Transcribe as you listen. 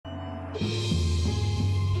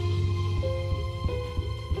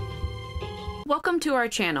Welcome to our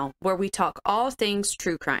channel, where we talk all things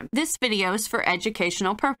true crime. This video is for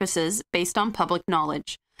educational purposes based on public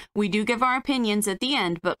knowledge. We do give our opinions at the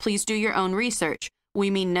end, but please do your own research. We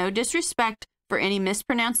mean no disrespect for any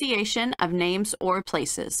mispronunciation of names or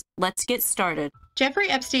places. Let's get started. Jeffrey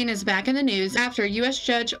Epstein is back in the news after U.S.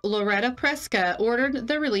 Judge Loretta Preska ordered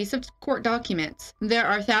the release of court documents. There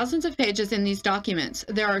are thousands of pages in these documents.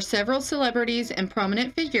 There are several celebrities and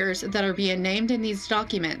prominent figures that are being named in these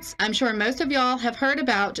documents. I'm sure most of y'all have heard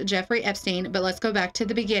about Jeffrey Epstein, but let's go back to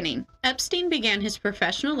the beginning. Epstein began his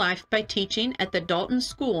professional life by teaching at the Dalton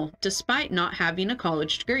School, despite not having a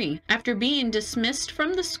college degree. After being dismissed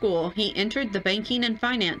from the school, he entered the banking and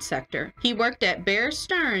finance sector. He worked at Bear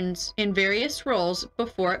Stearns in various roles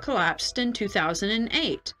before it collapsed in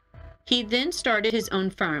 2008. He then started his own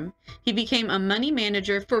firm. He became a money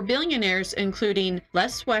manager for billionaires including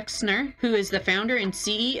Les Wexner, who is the founder and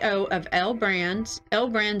CEO of L Brands. L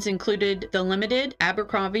Brands included The Limited,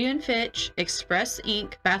 Abercrombie & Fitch, Express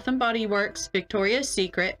Inc., Bath & Body Works, Victoria's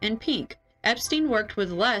Secret, and Pink. Epstein worked with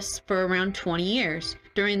Les for around 20 years.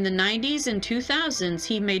 During the 90s and 2000s,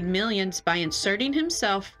 he made millions by inserting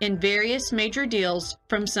himself in various major deals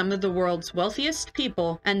from some of the world's wealthiest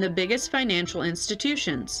people and the biggest financial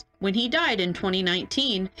institutions. When he died in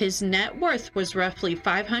 2019, his net worth was roughly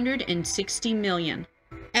 $560 million.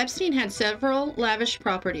 Epstein had several lavish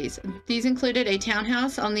properties. These included a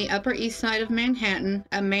townhouse on the Upper East Side of Manhattan,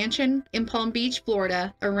 a mansion in Palm Beach,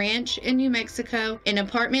 Florida, a ranch in New Mexico, an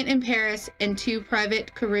apartment in Paris, and 2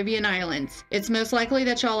 private Caribbean islands. It's most likely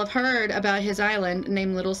that y'all have heard about his island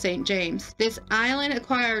named Little St. James. This island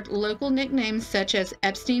acquired local nicknames such as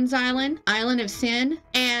Epstein's Island, Island of Sin,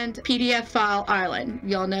 and PDF File Island.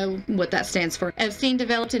 Y'all know what that stands for. Epstein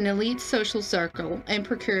developed an elite social circle and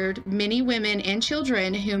procured many women and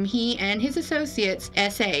children whom he and his associates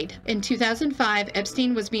essayed. In 2005,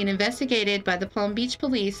 Epstein was being investigated by the Palm Beach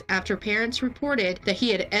police after parents reported that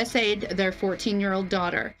he had essayed their 14-year-old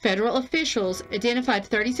daughter. Federal officials identified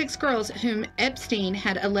 36 girls whom Epstein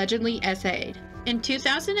had allegedly essayed. In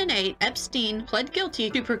 2008, Epstein pled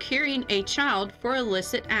guilty to procuring a child for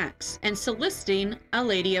illicit acts and soliciting a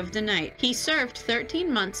lady of the night. He served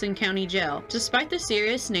 13 months in county jail, despite the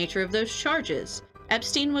serious nature of those charges.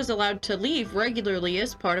 Epstein was allowed to leave regularly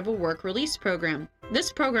as part of a work release program. This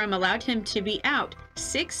program allowed him to be out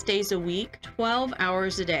 6 days a week, 12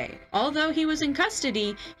 hours a day. Although he was in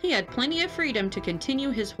custody, he had plenty of freedom to continue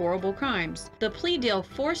his horrible crimes. The plea deal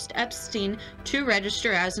forced Epstein to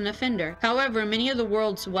register as an offender. However, many of the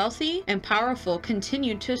world's wealthy and powerful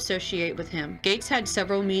continued to associate with him. Gates had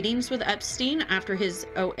several meetings with Epstein after his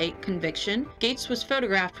 2008 conviction. Gates was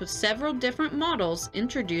photographed with several different models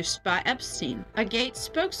introduced by Epstein. A Gates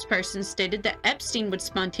spokesperson stated that Epstein would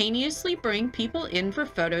spontaneously bring people in for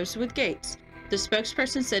photos with Gates. The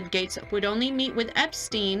spokesperson said Gates would only meet with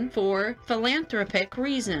Epstein for philanthropic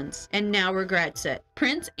reasons and now regrets it.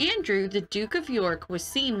 Prince Andrew, the Duke of York, was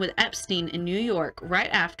seen with Epstein in New York right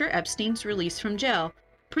after Epstein's release from jail.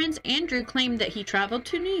 Prince Andrew claimed that he traveled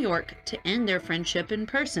to New York to end their friendship in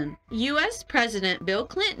person. U.S. President Bill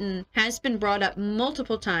Clinton has been brought up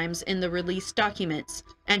multiple times in the released documents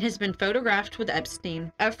and has been photographed with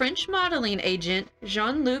Epstein. A French modeling agent,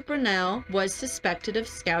 Jean-Luc Brunel, was suspected of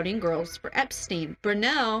scouting girls for Epstein.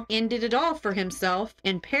 Brunel ended it all for himself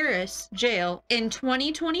in Paris jail in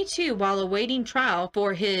 2022 while awaiting trial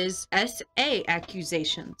for his SA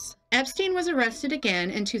accusations. Epstein was arrested again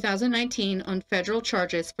in 2019 on federal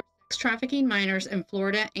charges for sex trafficking minors in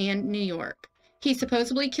Florida and New York. He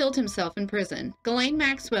supposedly killed himself in prison. Ghislaine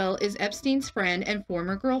Maxwell is Epstein's friend and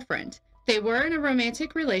former girlfriend. They were in a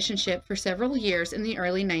romantic relationship for several years in the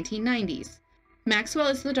early 1990s. Maxwell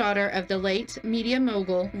is the daughter of the late media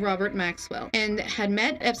mogul Robert Maxwell and had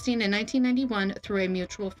met Epstein in 1991 through a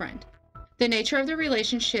mutual friend. The nature of the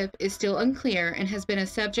relationship is still unclear and has been a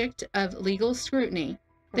subject of legal scrutiny.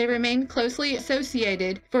 They remained closely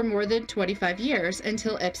associated for more than 25 years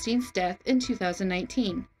until Epstein's death in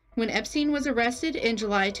 2019. When Epstein was arrested in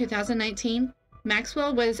July 2019,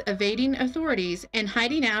 Maxwell was evading authorities and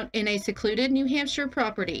hiding out in a secluded New Hampshire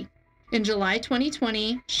property. In July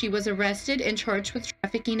 2020, she was arrested and charged with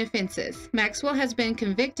trafficking offenses. Maxwell has been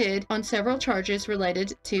convicted on several charges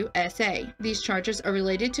related to SA. These charges are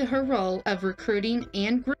related to her role of recruiting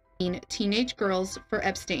and grooming teenage girls for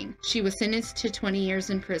Epstein. She was sentenced to 20 years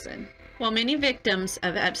in prison. While many victims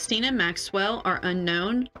of Epstein and Maxwell are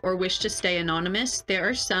unknown or wish to stay anonymous, there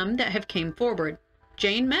are some that have came forward.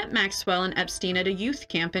 Jane met Maxwell and Epstein at a youth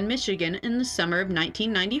camp in Michigan in the summer of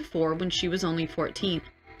 1994 when she was only 14.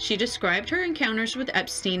 She described her encounters with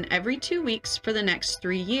Epstein every 2 weeks for the next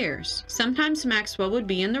 3 years. Sometimes Maxwell would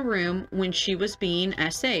be in the room when she was being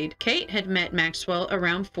essayed. Kate had met Maxwell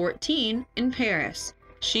around 14 in Paris.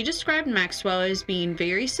 She described Maxwell as being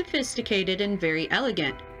very sophisticated and very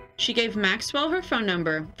elegant. She gave Maxwell her phone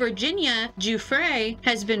number. Virginia Jeffery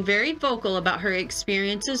has been very vocal about her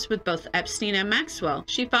experiences with both Epstein and Maxwell.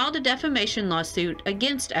 She filed a defamation lawsuit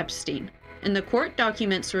against Epstein, and the court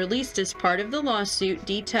documents released as part of the lawsuit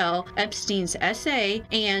detail Epstein's essay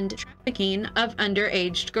and trafficking of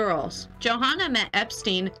underage girls. Johanna met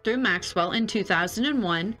Epstein through Maxwell in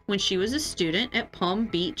 2001 when she was a student at Palm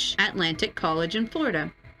Beach Atlantic College in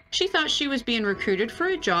Florida. She thought she was being recruited for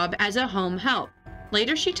a job as a home help.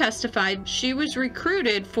 Later, she testified she was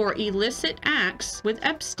recruited for illicit acts with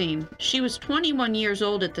Epstein. She was 21 years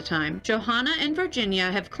old at the time. Johanna and Virginia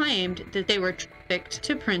have claimed that they were trafficked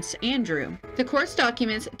to Prince Andrew. The court's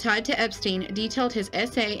documents tied to Epstein detailed his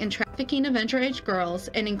essay and trafficking of underage girls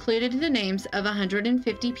and included the names of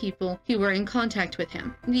 150 people who were in contact with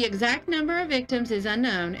him. The exact number of victims is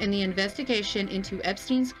unknown, and the investigation into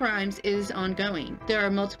Epstein's crimes is ongoing. There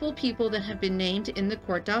are multiple people that have been named in the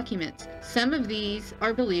court documents. Some of these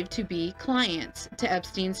are believed to be clients to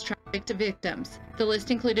Epstein's trafficked victims. The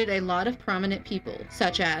list included a lot of prominent people,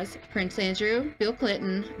 such as Prince Andrew, Bill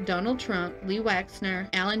Clinton, Donald Trump, Lee Waxner,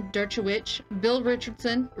 Alan Dershowitz, Bill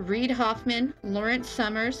Richardson, Reid Hoffman, Lawrence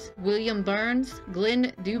Summers, William Burns,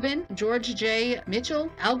 Glenn Dubin, George J.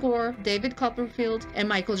 Mitchell, Al Gore, David Copperfield, and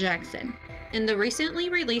Michael Jackson. In the recently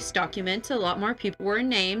released documents, a lot more people were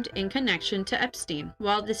named in connection to Epstein.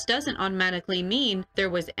 While this doesn't automatically mean there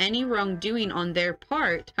was any wrongdoing on their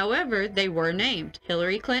part, however, they were named.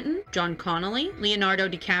 Hillary Clinton, John Connolly, Leonardo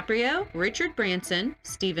DiCaprio, Richard Branson,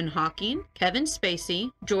 Stephen Hawking, Kevin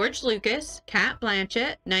Spacey, George Lucas, Cat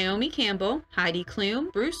Blanchett, Naomi Campbell, Heidi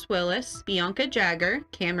Klum, Bruce Willis, Bianca Jagger,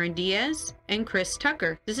 Cameron Diaz, and Chris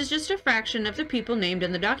Tucker. This is just a fraction of the people named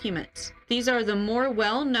in the documents. These are the more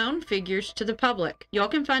well-known figures to the public. Y'all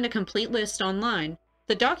can find a complete list online.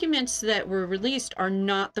 The documents that were released are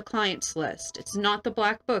not the client's list. It's not the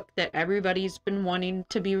black book that everybody's been wanting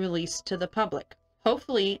to be released to the public.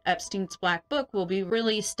 Hopefully, Epstein's black book will be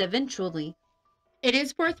released eventually. It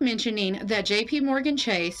is worth mentioning that JP Morgan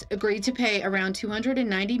Chase agreed to pay around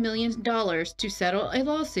 $290 million to settle a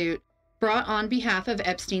lawsuit brought on behalf of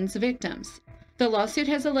Epstein's victims. The lawsuit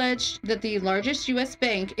has alleged that the largest U.S.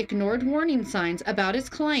 bank ignored warning signs about its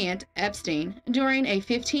client, Epstein, during a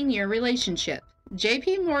 15-year relationship.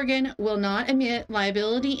 JP Morgan will not admit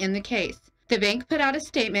liability in the case. The bank put out a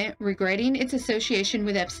statement regretting its association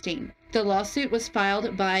with Epstein. The lawsuit was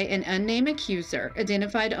filed by an unnamed accuser,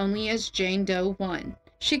 identified only as Jane Doe 1.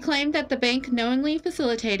 She claimed that the bank knowingly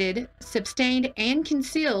facilitated, sustained, and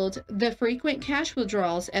concealed the frequent cash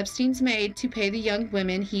withdrawals Epstein's made to pay the young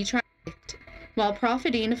women he trafficked, while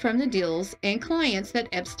profiting from the deals and clients that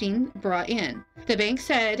Epstein brought in. The bank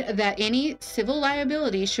said that any civil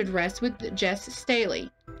liability should rest with Jess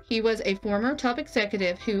Staley. He was a former top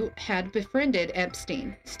executive who had befriended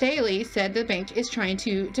Epstein. Staley said the bank is trying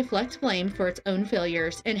to deflect blame for its own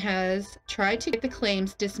failures and has tried to get the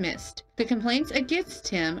claims dismissed. The complaints against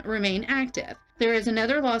him remain active. There is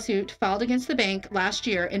another lawsuit filed against the bank last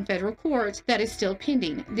year in federal court that is still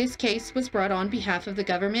pending. This case was brought on behalf of the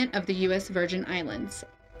government of the U.S. Virgin Islands.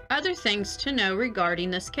 Other things to know regarding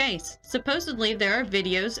this case. Supposedly, there are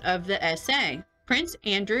videos of the essay. Prince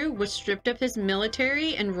Andrew was stripped of his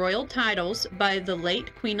military and royal titles by the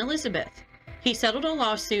late Queen Elizabeth. He settled a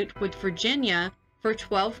lawsuit with Virginia for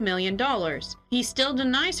 $12 million. He still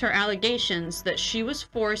denies her allegations that she was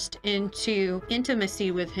forced into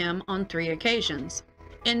intimacy with him on 3 occasions.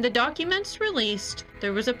 In the documents released,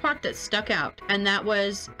 there was a part that stuck out, and that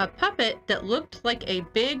was a puppet that looked like a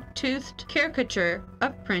big-toothed caricature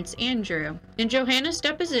of Prince Andrew. In Johanna's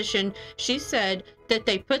deposition, she said that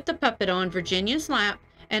they put the puppet on Virginia's lap,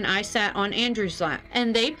 and I sat on Andrew's lap,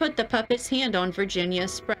 and they put the puppet's hand on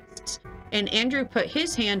Virginia's breasts, and Andrew put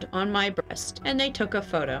his hand on my breast, and they took a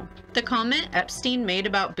photo. The comment Epstein made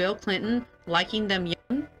about Bill Clinton liking them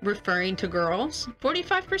young, referring to girls,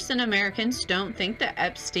 45% Americans don't think that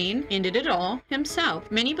Epstein ended it all himself.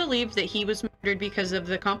 Many believe that he was murdered because of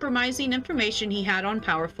the compromising information he had on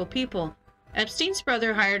powerful people. Epstein's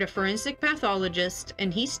brother hired a forensic pathologist,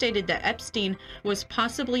 and he stated that Epstein was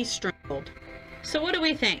possibly strangled. So what do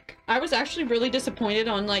we think? I was actually really disappointed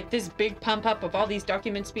on like this big pump up of all these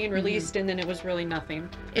documents being released, and then it was really nothing.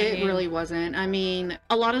 It really wasn't. I mean,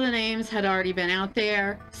 a lot of the names had already been out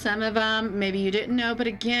there. Some of them maybe you didn't know, but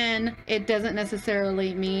again, it doesn't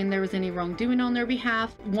necessarily mean there was any wrongdoing on their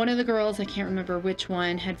behalf. One of the girls, I can't remember which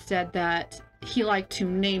one, had said that he liked to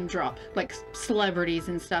name drop like celebrities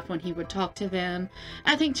and stuff when he would talk to them.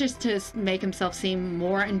 I think just to make himself seem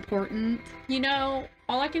more important. You know,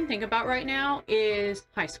 all I can think about right now is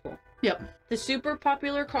high school. Yep. The super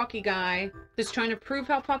popular cocky guy that's trying to prove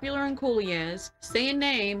how popular and cool he is, saying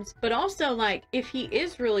names, but also, like, if he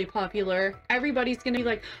is really popular, everybody's gonna be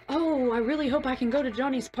like, oh, I really hope I can go to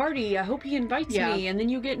Johnny's party. I hope he invites me. And then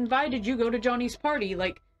you get invited, you go to Johnny's party.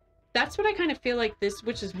 Like, that's what I kind of feel like this,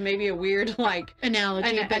 which is maybe a weird, like...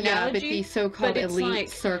 Analogy, but the so-called elite like,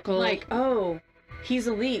 circle. Like, oh, he's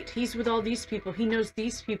elite. He's with all these people. He knows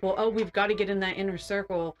these people. Oh, we've got to get in that inner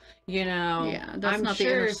circle, you know? Yeah, that's not the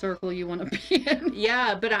inner circle you want to be in.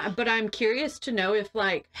 Yeah, but I'm curious to know if,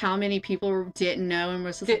 like... How many people didn't know and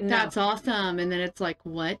was just like, that's awesome. And then it's like,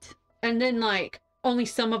 what? And then, like... Only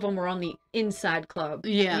some of them were on the inside club.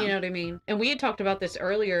 Yeah. You know what I mean? And we had talked about this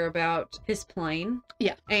earlier about his plane.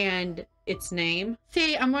 Yeah. And its name.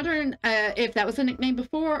 See, I'm wondering if that was a nickname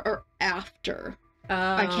before or after.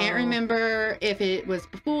 I can't remember if it was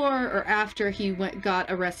before or after he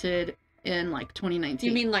got arrested in like 2019.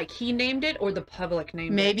 You mean like he named it or the public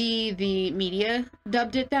named it? Maybe the media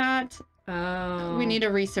dubbed it that. Oh. We need to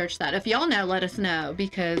research that. If y'all know, let us know,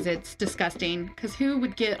 because it's disgusting. Because who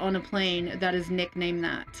would get on a plane that is nicknamed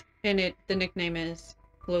that? And the nickname is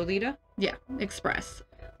Lolita? Yeah, Express.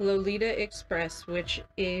 Lolita Express, which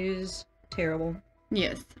is terrible.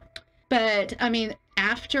 Yes. But, I mean,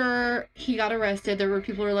 after he got arrested, there were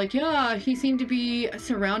people who were like, yeah, he seemed to be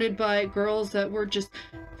surrounded by girls that were just,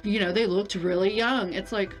 you know, they looked really young.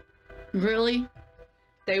 It's like, really?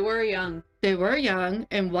 They were young. They were young,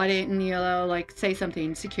 and why didn't you, like, say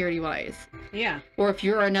something security-wise? Yeah. Or if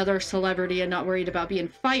you're another celebrity and not worried about being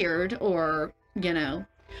fired, or, you know.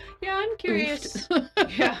 Yeah, I'm curious.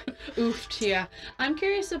 Oofed. Yeah. Oofed, yeah. I'm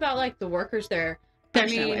curious about, like, the workers there.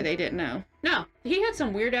 There's no way they didn't know. No. He had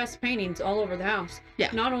some weird-ass paintings all over the house. Yeah.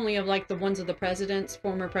 Not only of, like, the ones of the presidents,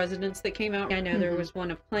 former presidents that came out. I know there was one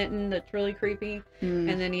of Clinton that's really creepy. And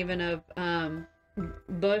then even of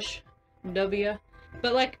Bush W.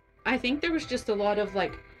 But, like, I think there was just a lot of,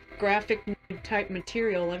 like, graphic type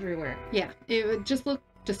material everywhere. Yeah, it would just look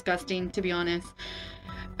disgusting, to be honest.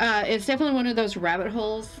 It's definitely one of those rabbit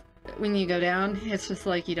holes. When you go down, it's just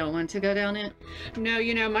like you don't want to go down it. No,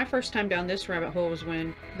 you know, my first time down this rabbit hole was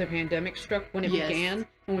when the pandemic struck, when it began,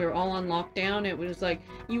 and we were all on lockdown. It was like,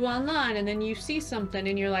 you online, and then you see something,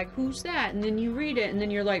 and you're like, who's that? And then you read it, and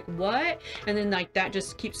then you're like, what? And then, like, that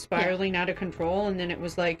just keeps spiraling out of control, and then it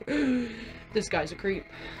was like, this guy's a creep.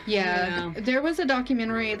 Yeah, You know? there was a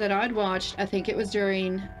documentary that I'd watched, I think it was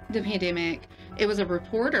during the pandemic. It was a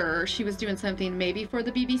reporter. She was doing something maybe for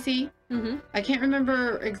the BBC. I can't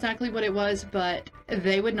remember exactly what it was, but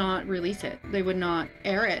they would not release it. They would not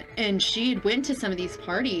air it. And she went to some of these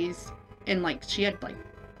parties, and, like, she had, like,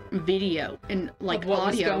 video and, like, of what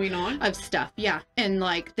audio was going on? of stuff. Yeah. And,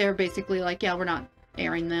 like, they're basically like, yeah, we're not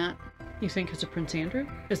airing that. You think it's a Prince Andrew?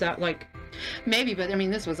 Is that, like... Maybe, but I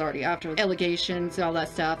mean, this was already after allegations, all that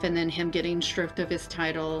stuff, and then him getting stripped of his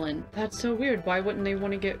title. And That's so weird. Why wouldn't they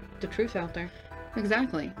want to get the truth out there?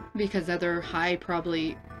 Exactly, because other high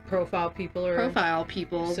profile people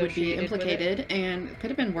would be implicated and could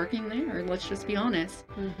have been working there. Let's just be honest.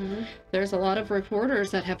 There's a lot of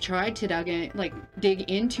reporters that have tried to dig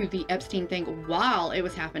into the Epstein thing while it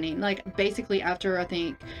was happening. Like, basically after, I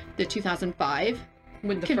think, the 2005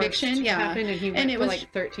 when the conviction first happened, and he went it for was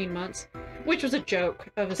like 13 months, which was a joke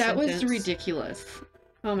of a that sentence. was ridiculous.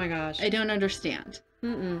 Oh my gosh, I don't understand.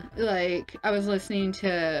 Like, I was listening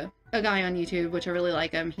to a guy on YouTube, which I really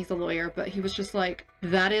like him. He's a lawyer, but he was just like,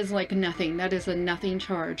 that is like nothing. That is a nothing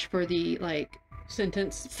charge for the, like,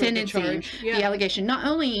 sentencing, the allegation. Not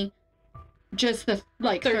only just the,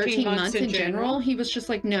 like, 13 months in general. He was just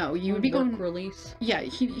like, no, you would be going release. Yeah,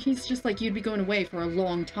 he's just like, you'd be going away for a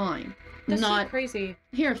long time. That's not so crazy.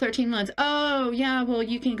 Here, 13 months. Oh, yeah, well,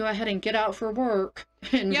 you can go ahead and get out for work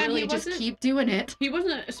and really just keep doing it. He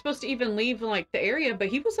wasn't supposed to even leave, like, the area, but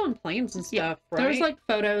he was on planes and stuff, right? There was, like,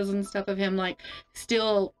 photos and stuff of him, like,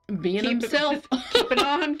 still being himself.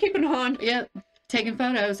 Keeping on. Yeah, taking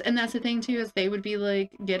photos. And that's the thing, too, is they would be,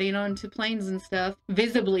 like, getting onto planes and stuff.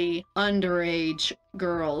 Visibly underage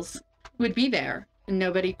girls would be there. And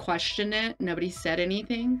nobody questioned it. Nobody said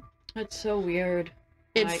anything. That's so weird.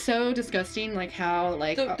 It's so disgusting, like, how,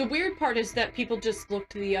 like... The weird part is that people just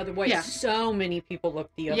looked the other way. Yeah. So many people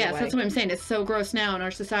look the other way. Yes, that's what I'm saying. It's so gross now in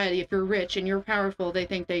our society. If you're rich and you're powerful, they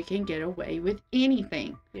think they can get away with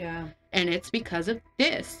anything. Yeah. And it's because of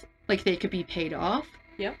this. Like, they could be paid off.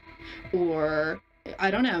 Yep. Or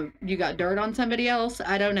I don't know, you got dirt on somebody else?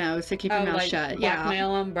 I don't know, so keep your mouth like shut.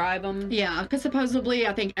 blackmail them, bribe them. Yeah, because supposedly,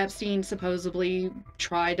 I think Epstein supposedly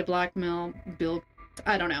tried to blackmail Bill.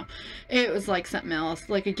 I don't know. It was like something else.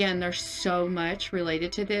 Like, again, there's so much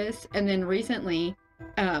related to this. And then recently,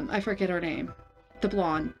 I forget her name. The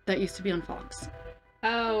blonde that used to be on Fox.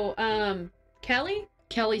 Oh, Kelly?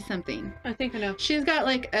 Kelly something. I think I know. She's got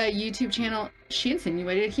like a YouTube channel. She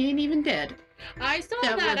insinuated he ain't even dead. I saw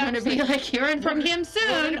That we're going to be like hearing from him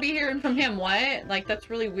soon. We're going to be hearing from him. What? Like, that's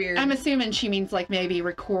really weird. I'm assuming she means like maybe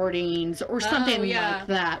recordings or something like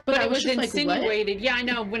that. But I it was just insinuated. Like, yeah, I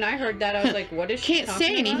know. When I heard that, I was like, what is she can't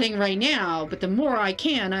say anything right now, but the more I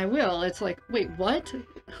can, I will. It's like, wait, what?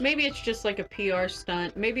 Maybe it's just like a PR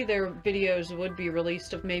stunt. Maybe their videos would be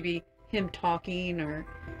released of maybe him talking or...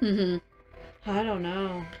 I don't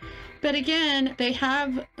know. But again, they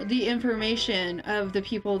have the information of the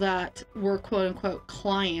people that were quote-unquote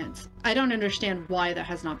clients. I don't understand why that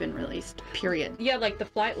has not been released, period. Yeah, like the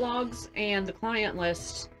flight logs and the client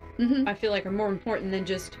list, I feel like are more important than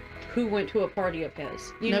just who went to a party of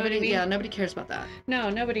his. You know what I mean? Yeah, nobody cares about that. No,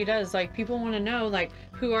 nobody does. Like, people want to know, like,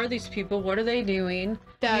 who are these people? What are they doing?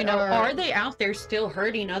 That you know, are they out there still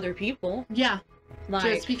hurting other people? Yeah. Like,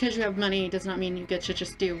 just because you have money does not mean you get to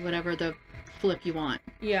just do whatever the flip you want.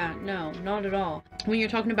 Yeah, no, not at all. When you're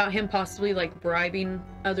talking about him possibly like bribing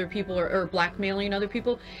other people or blackmailing other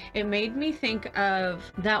people, it made me think of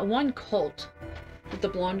that one cult with the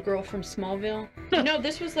blonde girl from Smallville. No,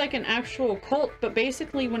 this was like an actual cult, but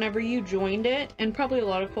basically whenever you joined it, and probably a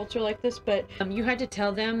lot of cults are like this, but you had to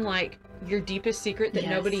tell them like your deepest secret that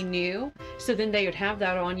nobody knew, so then they would have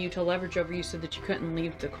that on you to leverage over you so that you couldn't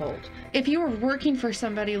leave the cult. If you were working for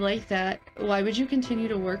somebody like that, why would you continue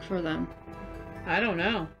to work for them? I don't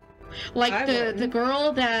know. Like the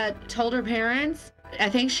girl that told her parents, I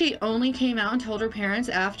think she only came out and told her parents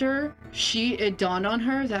after it dawned on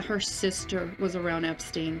her that her sister was around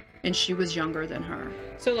Epstein and she was younger than her.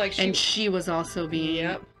 So like she was also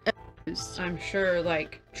being abused. I'm sure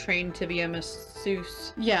like trained to be a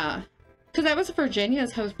masseuse. Yeah. Because that was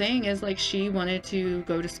Virginia's whole thing, is like she wanted to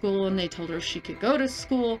go to school and they told her she could go to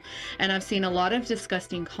school. And I've seen a lot of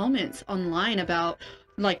disgusting comments online about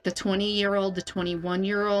like the 20-year-old, the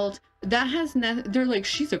 21-year-old. That has they're like,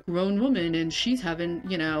 she's a grown woman and she's having,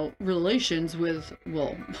 you know, relations with,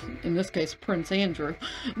 well, in this case, Prince Andrew.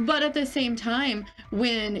 But at the same time,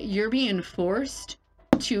 when you're being forced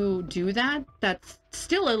to do that, that's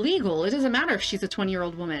still illegal. It doesn't matter if she's a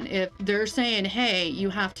 20-year-old woman. If they're saying, hey, you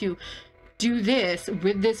have to do this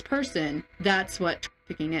with this person, that's what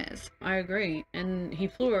trafficking is. I agree. And he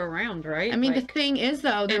flew her around, right? I mean, like, the thing is,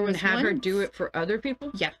 though, there was had her do it for other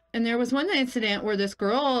people? Yeah. And there was one incident where this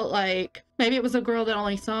girl, like, maybe it was a girl that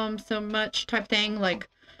only saw him so much type thing, like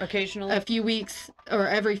occasionally, a few weeks or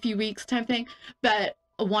every few weeks type thing. But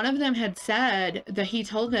one of them had said that he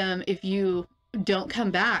told them, if you don't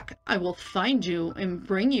come back, I will find you and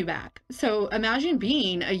bring you back. So imagine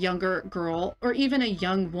being a younger girl or even a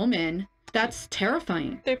young woman. That's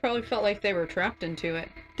terrifying. They probably felt like they were trapped into it.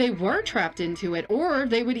 They were trapped into it, or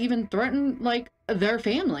they would even threaten like their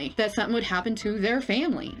family, that something would happen to their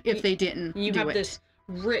family if they didn't do it. You have this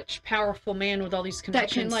rich, powerful man with all these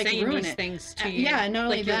connections that can, like, saying ruin these it. things to you. Yeah, not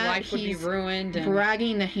only like that, your life would be ruined. And...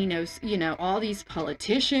 bragging that he knows, you know, all these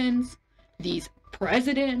politicians, these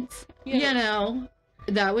presidents, you know,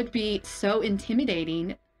 that would be so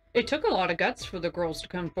intimidating. It took a lot of guts for the girls to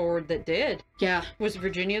come forward that did. Yeah. Was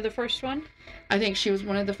Virginia the first one? I think she was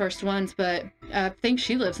one of the first ones, but I think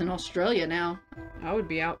she lives in Australia now. I would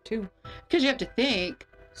be out too. Because you have to think.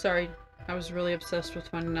 Sorry, I was really obsessed with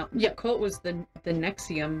finding out. Yeah, cult was the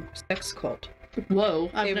Nexium sex cult.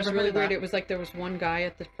 Whoa, I've it never was heard really of that. weird. It was like there was one guy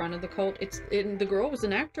at the front of the cult. The girl was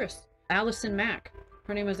an actress, Allison Mack.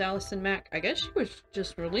 Her name was Allison Mack. I guess she was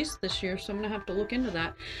just released this year, so I'm gonna have to look into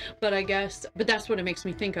that. But that's what it makes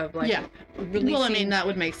me think of. Like, releasing... Well, I mean, that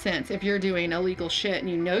would make sense. If you're doing illegal shit and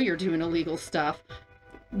you know you're doing illegal stuff,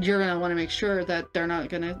 you're gonna want to make sure that they're not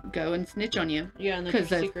gonna go and snitch on you. Yeah, and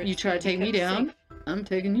because if you try to take me down, safe. I'm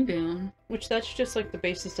taking you down. Which that's just like the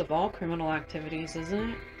basis of all criminal activities, isn't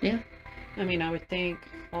it? Yeah. I mean, I would think.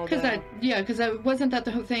 Because that wasn't that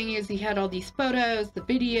the whole thing is he had all these photos, the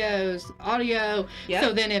videos, audio. Yep.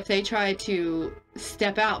 So then if they try to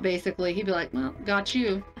step out, basically, he'd be like, well, got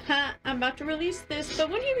you. I'm about to release this. But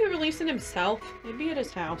wouldn't he be releasing himself? He'd be at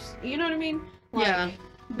his house. You know what I mean? Like, yeah.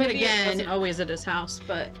 But again, it wasn't always at his house,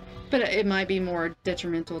 but it might be more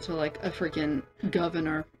detrimental to like a freaking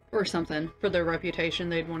governor or something. For their reputation,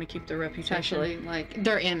 they'd want to keep their reputation. Especially, like,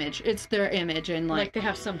 their image. It's their image, and, like... they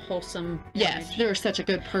have some wholesome Yes, image. they're such a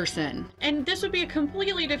good person. And this would be a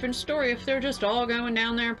completely different story if they're just all going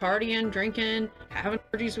down there, partying, drinking, having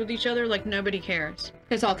orgies with each other, like, nobody cares.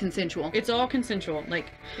 It's all consensual. It's all consensual.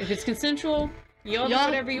 Like, if it's consensual, y'all do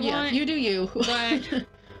whatever you want. You do you.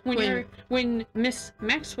 But when Miss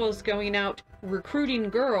Maxwell's going out recruiting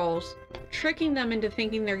girls, tricking them into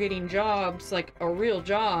thinking they're getting jobs, like a real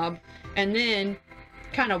job, and then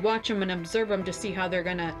kind of watch them and observe them to see how they're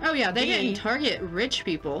gonna They be. didn't target rich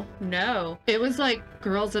people. No. It was like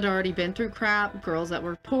girls that had already been through crap, girls that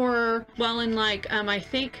were poor. Well, and like, I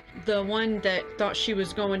think the one that thought she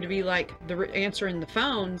was going to be like answering the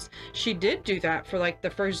phones, she did do that for like the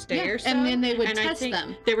first day or so. And then they would test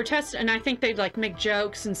them. They were tested, and I think they'd like make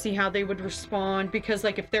jokes and see how they would respond, because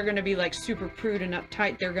like if they're going to be like super prude and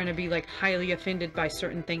uptight, they're going to be like highly offended by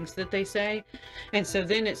certain things that they say. And so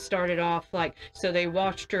then it started off like, so they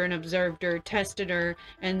watched her and observed her, tested her,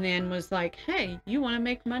 and then was like, hey, you want to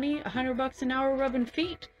make money, $100 an hour rubbing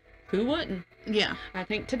feet? Who wouldn't? Yeah. I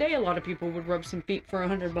think today a lot of people would rub some feet for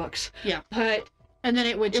 $100. Yeah. But and then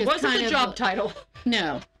it would just wasn't kind the job title.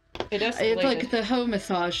 No. It escalated. It's like the whole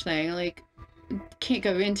massage thing. Like, can't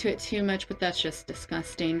go into it too much, but that's just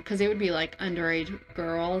disgusting. Because it would be like underage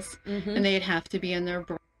girls, and they'd have to be in their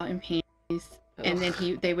bra and panties. Ugh. And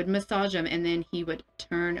then they would massage them, and then he would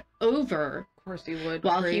turn over. Of course he would.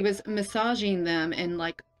 While he was massaging them, and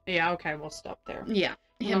like... Yeah, okay, we'll stop there. Yeah.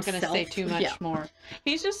 I'm not going to say too much more.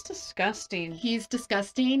 He's just disgusting. He's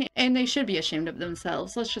disgusting, and they should be ashamed of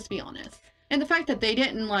themselves. Let's just be honest. And the fact that they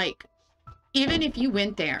didn't, like... Even if you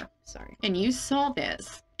went there... Sorry. And you saw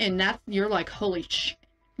this, and you're like, holy shit.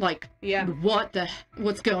 Like, yeah.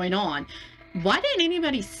 What's going on? Why didn't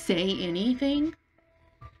anybody say anything?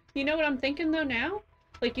 You know what I'm thinking, though, now?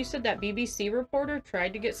 Like you said, that BBC reporter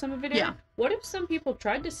tried to get some of it in. Yeah. What if some people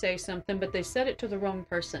tried to say something, but they said it to the wrong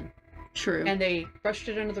person? True. And they brushed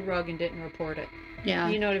it under the rug and didn't report it. Yeah.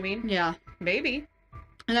 You know what I mean? Yeah. Maybe.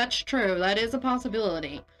 That's true. That is a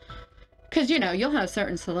possibility. Because, you know, you'll have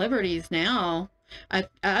certain celebrities now.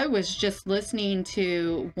 I was just listening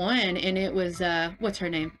to one, and it was, what's her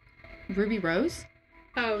name? Ruby Rose?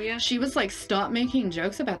 Oh, yeah. She was like, stop making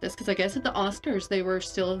jokes about this, because I guess at the Oscars they were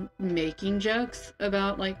still making jokes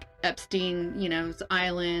about like Epstein, you know, his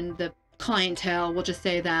island, the clientele. We'll just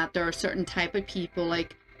say that there are certain type of people.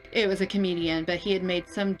 Like, it was a comedian, but he had made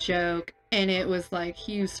some joke, and it was like,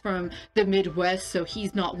 he's from the Midwest, so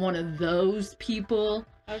he's not one of those people.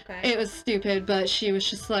 Okay. It was stupid, but she was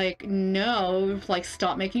just like, no, like,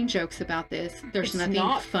 stop making jokes about this. There's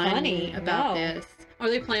nothing funny about this. Are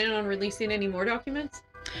they planning on releasing any more documents?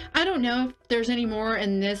 I don't know if there's any more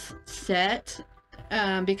in this set,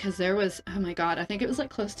 because there was, oh my god, I think it was like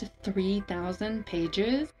close to 3,000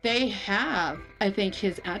 pages. They have, I think,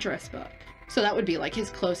 his address book. So that would be like his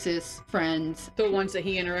closest friends. The ones that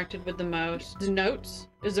he interacted with the most. The notes?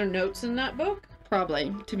 Is there notes in that book?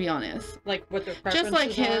 Probably, to be honest. Like what their preferences just like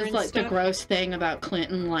are his, and like stuff? the gross thing about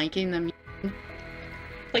Clinton liking them.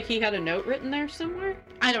 Like he had a note written there somewhere?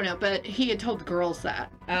 I don't know, but he had told the girls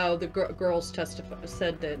that. Oh, the girls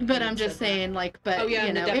said that. But I'm just saying, like, but, yeah,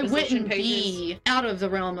 you know, it wouldn't be out of the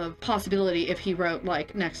realm of possibility if he wrote,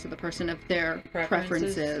 like, next to the person of their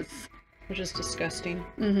preferences. Which is disgusting.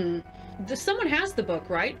 Mm-hmm. Someone has the book,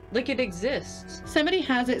 right? Like, it exists. Somebody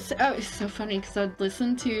has it. Oh, it's so funny because I'd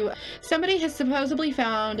listened to... Somebody has supposedly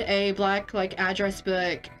found a black, like, address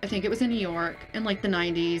book. I think it was in New York in, like, the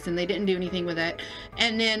 90s, and they didn't do anything with it.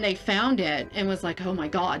 And then they found it and was like, oh my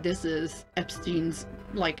god, this is Epstein's,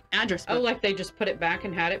 like, address book. Oh, like they just put it back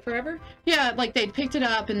and had it forever? Yeah, like, they'd picked it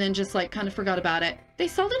up and then just, like, kind of forgot about it. They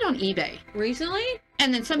sold it on eBay. Recently?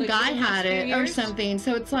 And then some like guy had it or years? something.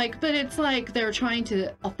 So it's like, but it's like they're trying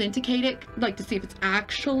to authenticate it, like to see if it's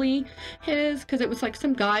actually his, because it was like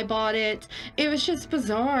some guy bought it. It was just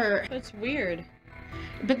bizarre. That's weird.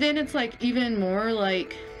 But then it's like even more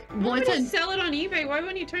like, well, Why would you sell it on eBay? Why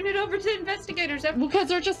wouldn't you turn it over to investigators? Because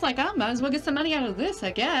they're just like, I might as well get some money out of this,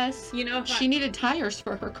 I guess. You know, she needed tires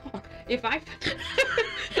for her car. If I,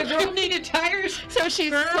 the girl needed tires, so she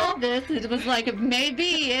sold this. It was like,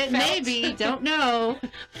 maybe it, maybe, don't know.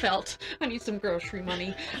 Felt I need some grocery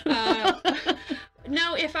money.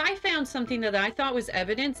 No, if I found something that I thought was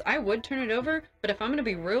evidence, I would turn it over. But if I'm going to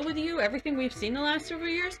be real with you, everything we've seen the last several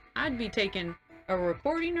years, I'd be taking a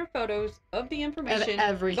recording or photos of the information of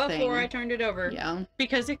everything before I turned it over. Yeah.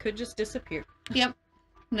 Because it could just disappear. Yep.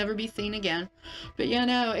 Never be seen again. But yeah,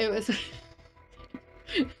 no, it was...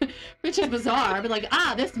 which is bizarre. But like,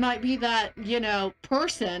 this might be that,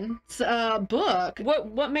 person's book.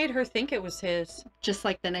 What made her think it was his? Just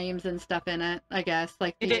like the names and stuff in it, I guess.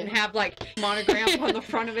 Like it didn't have like monogram on the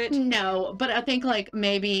front of it. No, but I think like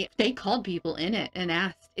maybe they called people in it and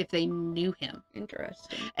asked if they knew him.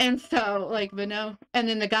 Interesting. And so like, but no. And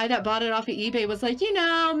then the guy that bought it off of eBay was like,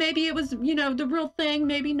 maybe it was, the real thing,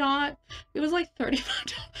 maybe not. It was like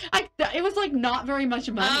 $35. It was like not very much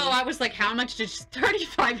money. Oh, I was like, how much did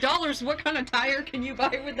 $35? What kind of tire can you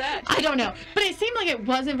buy with that? I don't know, but it seemed like it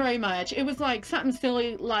wasn't very much. It was like something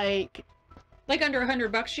silly, like under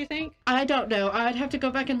 $100, you think? I don't know. I'd have to go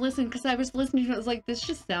back and listen because I was listening to it. I was like, this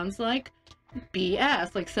just sounds like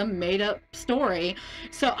BS, like some made up story.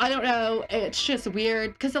 So I don't know, it's just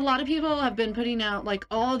weird because a lot of people have been putting out like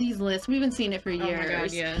all these lists. We've been seeing it for years. Oh my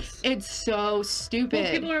God, yes. It's so stupid.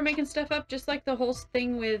 Well, people are making stuff up, just like the whole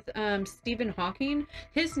thing with Stephen Hawking.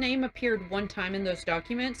 His name appeared one time in those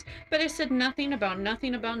documents, but it said nothing about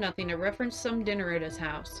nothing. It referenced some dinner at his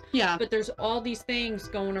house. Yeah, but there's all these things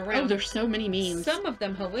going around. Oh, there's so many memes, some of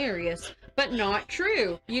them hilarious but not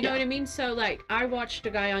true. You know what I mean? So like, I watched a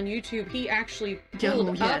guy on YouTube, he actually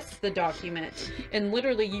pulled up the document, and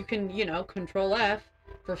literally you can, Control F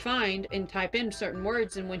for find and type in certain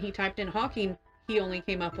words, and when he typed in Hawking, he only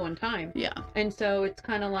came up one time. Yeah. And so it's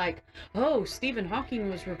kind of like, oh, Stephen Hawking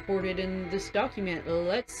was reported in this document,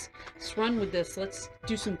 let's run with this, let's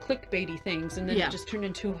do some clickbaity things, and then it just turned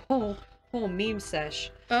into a whole meme sesh.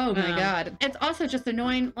 Oh my God. It's also just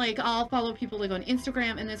annoying. Like, I'll follow people like on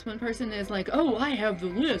Instagram, and this one person is like, oh, I have the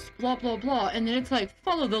list, blah, blah, blah. And then it's like,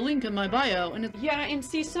 follow the link in my bio. And it's... Yeah, and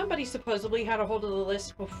see, somebody supposedly had a hold of the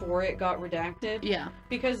list before it got redacted. Yeah.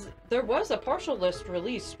 Because there was a partial list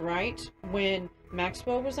released, right? When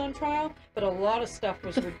Maxwell was on trial, but a lot of stuff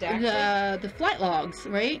was redacted. The flight logs,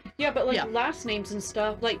 right? Yeah, but like last names and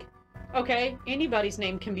stuff, like, okay, anybody's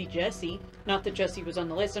name can be Jesse. Not that Jesse was on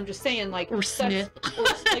the list. I'm just saying, like, or Smith.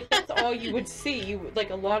 That's all you would see. Like,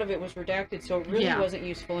 a lot of it was redacted, so it really wasn't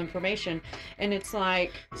useful information. And it's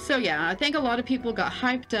like... So, yeah, I think a lot of people got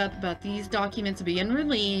hyped up about these documents being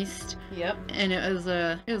released. Yep. And it was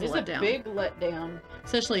a letdown. A big letdown.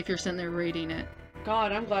 Especially if you're sitting there reading it.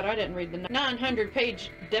 God, I'm glad I didn't read the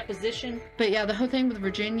 900-page deposition. But yeah, the whole thing with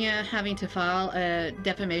Virginia having to file a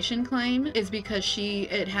defamation claim is because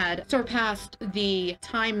it had surpassed the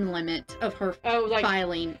time limit of her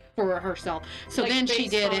filing for herself. So like then she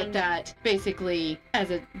did it that basically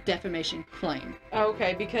as a defamation claim.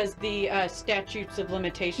 Okay, because the statutes of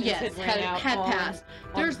limitations had passed.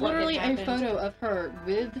 There's literally a photo of her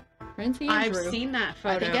with Prince Andrew. I've seen that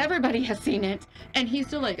photo. I think everybody has seen it. And he's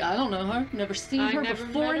still like, I don't know her. Never seen her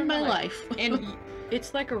before in my life. And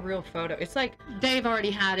it's like a real photo. It's like they've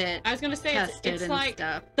already had it. I was gonna say it's like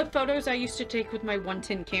stuff. The photos I used to take with my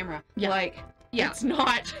 110 camera. Yeah. Like it's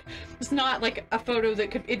not like a photo that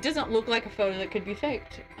could. It doesn't look like a photo that could be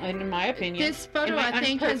faked, in my opinion. This photo, I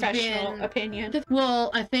think, has been opinion.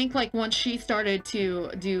 Well, I think like once she started to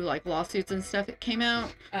do like lawsuits and stuff, it came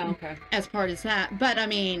out. Oh, okay. As part of that, but I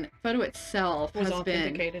mean, photo itself was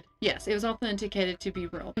authenticated. Yes, it was authenticated to be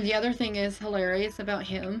real. The other thing is hilarious about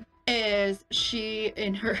him is she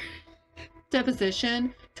in her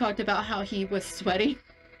deposition talked about how he was sweating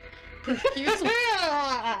profusely.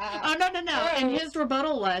 Oh, no. And his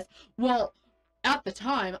rebuttal was, well, at the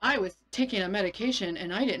time, I was taking a medication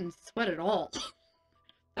and I didn't sweat at all.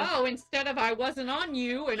 Oh, instead of I wasn't on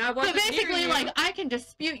you and I wasn't So basically, near you. like, I can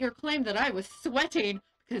dispute your claim that I was sweating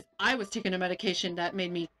because I was taking a medication that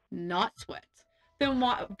made me not sweat. Then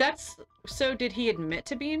what? So did he admit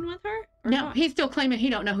to being with her? No, he's still claiming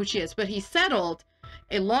he don't know who she is, but he settled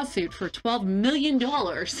a lawsuit for $12 million.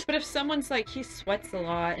 But if someone's like, he sweats a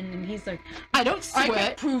lot, and then he's like, I don't sweat. I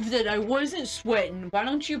can prove that I wasn't sweating. Why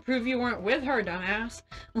don't you prove you weren't with her, dumbass?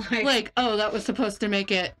 Like, oh, that was supposed to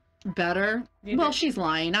make it better? Well, she's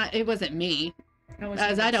lying. It wasn't me,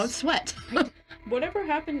 as I don't sweat. Whatever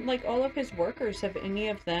happened, like, all of his workers, have any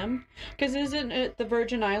of them? Because isn't it the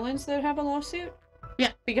Virgin Islands that have a lawsuit?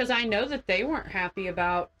 Yeah. Because I know that they weren't happy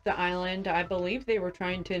about the island. I believe they were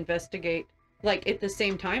trying to investigate, like, at the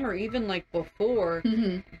same time, or even, like, before.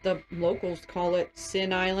 The locals call it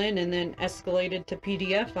Sin Island, and then escalated to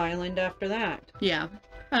PDF Island after that. Yeah.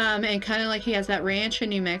 And kind of like he has that ranch in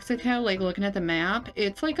New Mexico, like, looking at the map,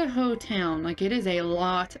 it's like a whole town. Like, it is a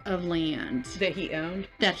lot of land. That he owned?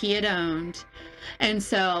 That he had owned. And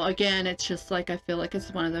so, again, it's just like, I feel like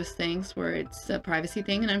it's one of those things where it's a privacy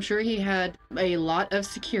thing, and I'm sure he had a lot of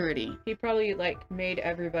security. He probably, like, made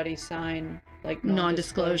everybody sign, like,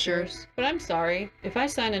 non-disclosures. But I'm sorry, if I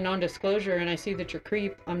sign a non-disclosure and I see that you're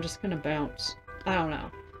creep, I'm just gonna bounce. I don't know.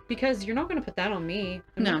 Because you're not going to put that on me.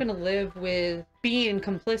 I'm No. not going to live with being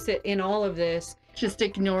complicit in all of this. Just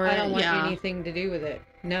ignore it. I don't want yeah. anything to do with it.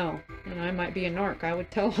 No. And I might be a narc. I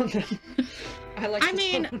would tell them. I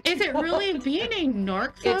mean, is it really being a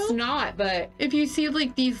narc, though? It's not, but... If you see,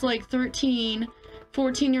 like, these, like, 13,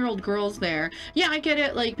 14-year-old girls there. Yeah, I get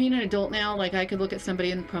it. Like, being an adult now, like, I could look at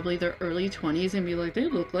somebody in probably their early 20s and be like, they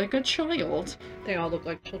look like a child. They all look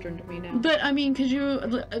like children to me now. But, I mean, could you,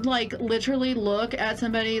 like, literally look at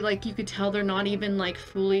somebody, like, you could tell they're not even, like,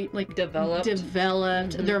 fully, like... Developed.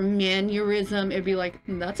 Mm-hmm. Their mannerism, it'd be like,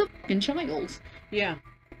 that's a fucking child. Yeah.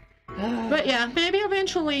 But yeah, maybe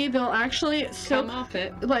eventually they'll actually come off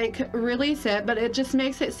it. Like, release it, but it just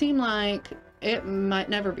makes it seem like it might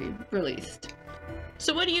never be released.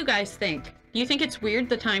 So what do you guys think? Do you think it's weird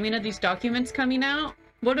the timing of these documents coming out?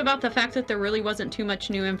 What about the fact that there really wasn't too much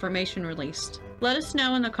new information released? Let us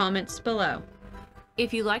know in the comments below.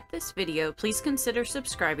 If you liked this video, please consider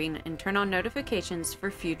subscribing and turn on notifications for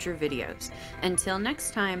future videos. Until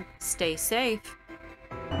next time, stay safe.